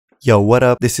Yo, what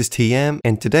up? This is TM,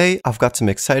 and today I've got some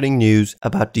exciting news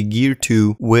about the Gear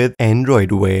 2 with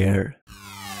Android Wear.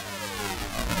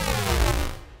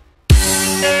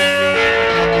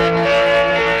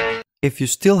 If you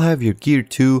still have your Gear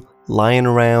 2 lying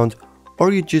around,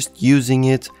 or you're just using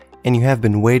it and you have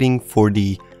been waiting for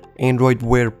the Android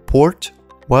Wear port,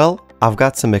 well, I've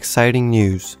got some exciting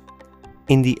news.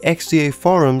 In the Xda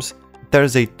forums,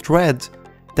 there's a thread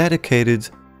dedicated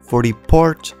for the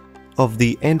port of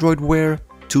the Android Wear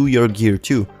to your Gear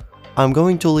 2. I'm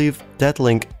going to leave that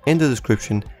link in the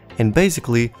description, and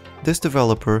basically this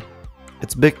developer,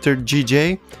 it's Victor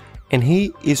GJ, and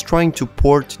he is trying to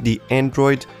port the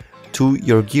Android to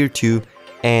your Gear 2,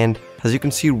 and as you can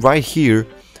see right here,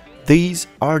 these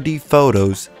are the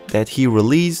photos that he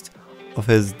released of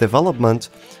his development.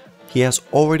 He has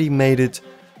already made it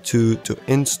to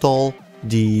install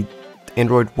the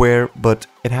Android Wear, but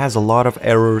it has a lot of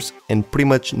errors and pretty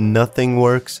much nothing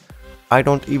works. I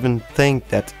don't even think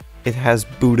that it has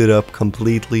booted up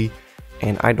completely,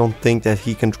 and I don't think that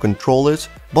he can control it,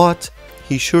 but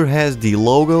he sure has the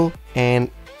logo and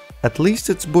at least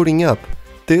it's booting up.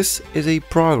 This is a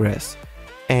progress,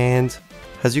 and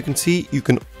as you can see, you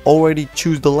can already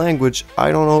choose the language.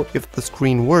 I don't know if the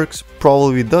screen works,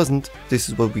 probably doesn't. This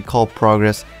is what we call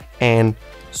progress, and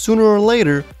sooner or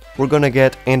later we're gonna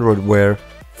get Android Wear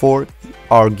for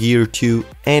our Gear 2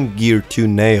 and Gear 2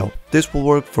 Neo. This will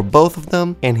work for both of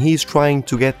them, and he's trying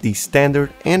to get the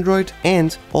standard Android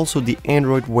and also the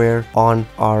Android Wear on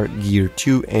our Gear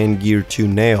 2 and Gear 2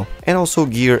 Neo, and also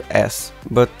Gear S.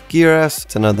 But Gear S,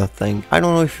 it's another thing. I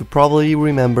don't know if you probably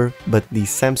remember, but the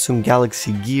Samsung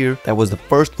Galaxy Gear, that was the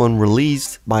first one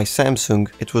released by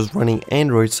Samsung, it was running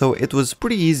Android, so it was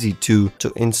pretty easy to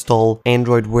install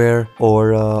Android Wear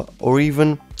or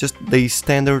even just the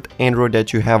standard Android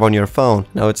that you have on your phone.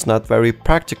 Now, it's not very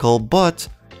practical, but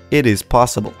it is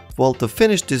possible. Well, to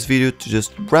finish this video, to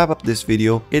just wrap up this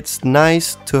video, it's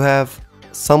nice to have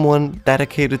someone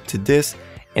dedicated to this,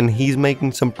 and he's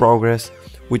making some progress,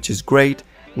 which is great.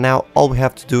 Now all we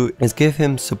have to do is give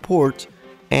him support,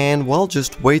 and well,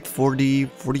 just wait for the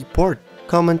port.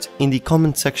 Comment in the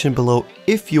comment section below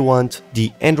if you want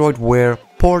the Android Wear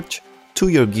port to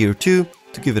your Gear 2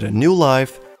 to give it a new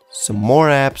life, some more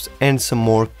apps and some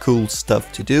more cool stuff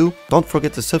to do. Don't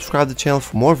forget to subscribe to the channel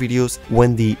for more videos.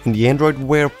 When the Android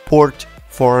Wear port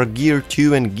for Gear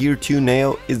 2 and Gear 2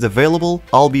 Neo is available,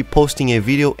 I'll be posting a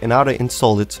video on how to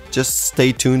install it. Just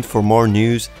stay tuned for more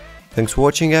news. Thanks for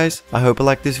watching, guys. I hope you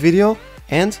liked this video,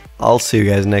 and I'll see you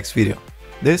guys next video.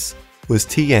 This was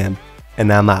TM,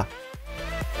 and I'm out.